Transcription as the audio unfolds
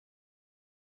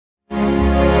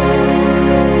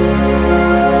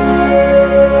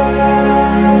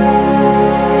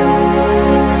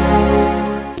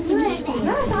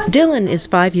Dylan is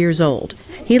 5 years old.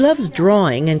 He loves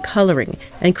drawing and coloring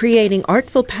and creating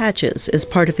artful patches as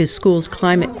part of his school's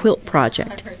Climate Quilt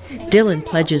project. Dylan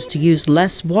pledges to use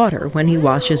less water when he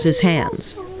washes his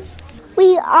hands.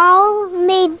 We all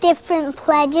made different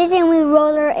pledges and we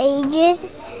wrote our ages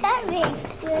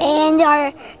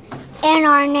and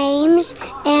our names,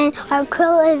 and our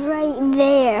quilt is right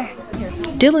there.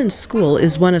 Dylan's school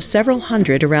is one of several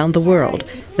hundred around the world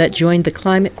that joined the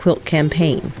Climate Quilt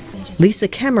Campaign. Lisa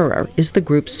Kemmerer is the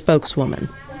group's spokeswoman.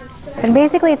 And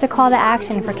basically it's a call to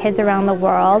action for kids around the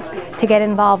world to get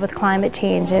involved with climate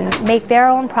change and make their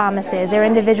own promises, their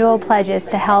individual pledges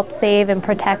to help save and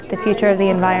protect the future of the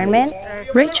environment.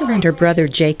 Rachel and her brother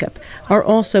Jacob are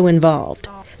also involved.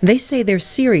 They say they're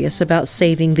serious about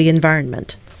saving the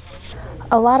environment.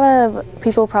 A lot of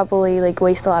people probably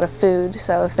waste a lot of food,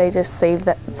 so if they just save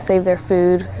their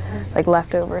food, like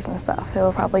leftovers and stuff, it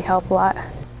will probably help a lot.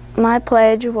 My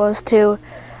pledge was to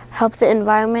help the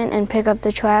environment and pick up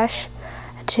the trash,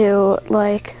 to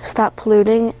stop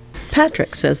polluting.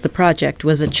 Patrick says the project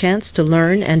was a chance to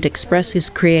learn and express his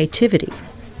creativity.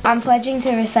 I'm pledging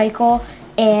to recycle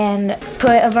and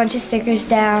put a bunch of stickers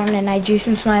down, and I drew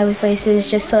some smiley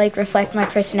faces just to reflect my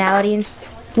personality.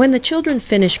 When the children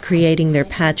finished creating their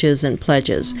patches and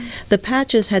pledges, the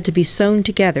patches had to be sewn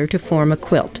together to form a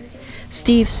quilt.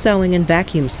 Steve's Sewing and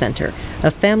Vacuum Center,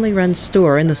 a family-run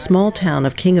store in the small town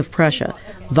of King of Prussia,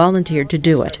 volunteered to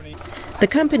do it. The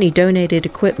company donated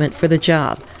equipment for the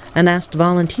job and asked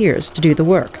volunteers to do the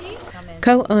work.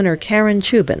 Co-owner Karen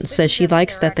Chubin says she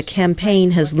likes that the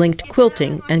campaign has linked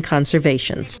quilting and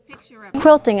conservation.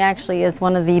 Quilting actually is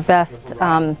one of the best,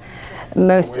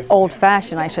 most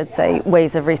old-fashioned, I should say,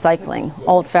 ways of recycling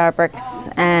old fabrics,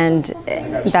 and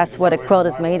that's what a quilt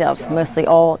is made of, mostly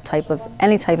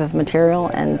any type of material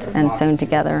and sewn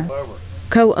together.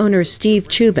 Co-owner Steve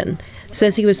Chubin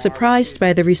says he was surprised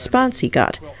by the response he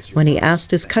got when he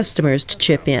asked his customers to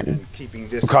chip in.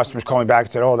 Customers called me back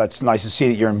and said, "Oh, that's nice to see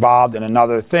that you're involved in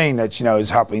another thing that is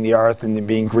helping the earth and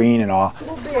being green and all."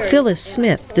 Phyllis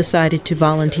Smith decided to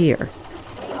volunteer.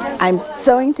 I'm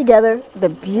sewing together the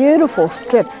beautiful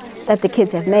strips that the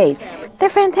kids have made. They're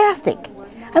fantastic.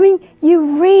 I mean,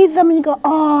 you read them and you go,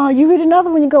 oh, you read another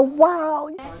one and you go, wow.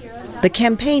 The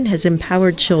campaign has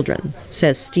empowered children,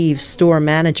 says Steve's store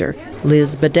manager,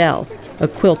 Liz Bedell, a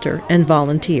quilter and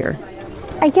volunteer.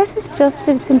 I guess it's just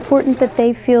that it's important that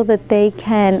they feel that they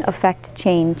can affect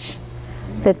change,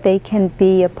 that they can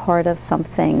be a part of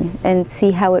something and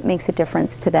see how it makes a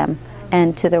difference to them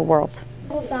and to their world.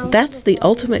 That's the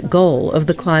ultimate goal of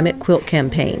the Climate Quilt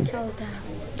Campaign.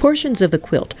 Portions of the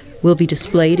quilt will be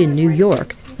displayed in New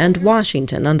York and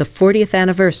Washington on the 40th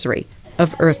anniversary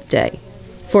of Earth Day.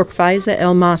 For Faiza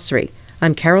Elmasry,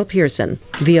 I'm Carol Pearson,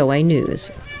 VOA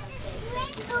News.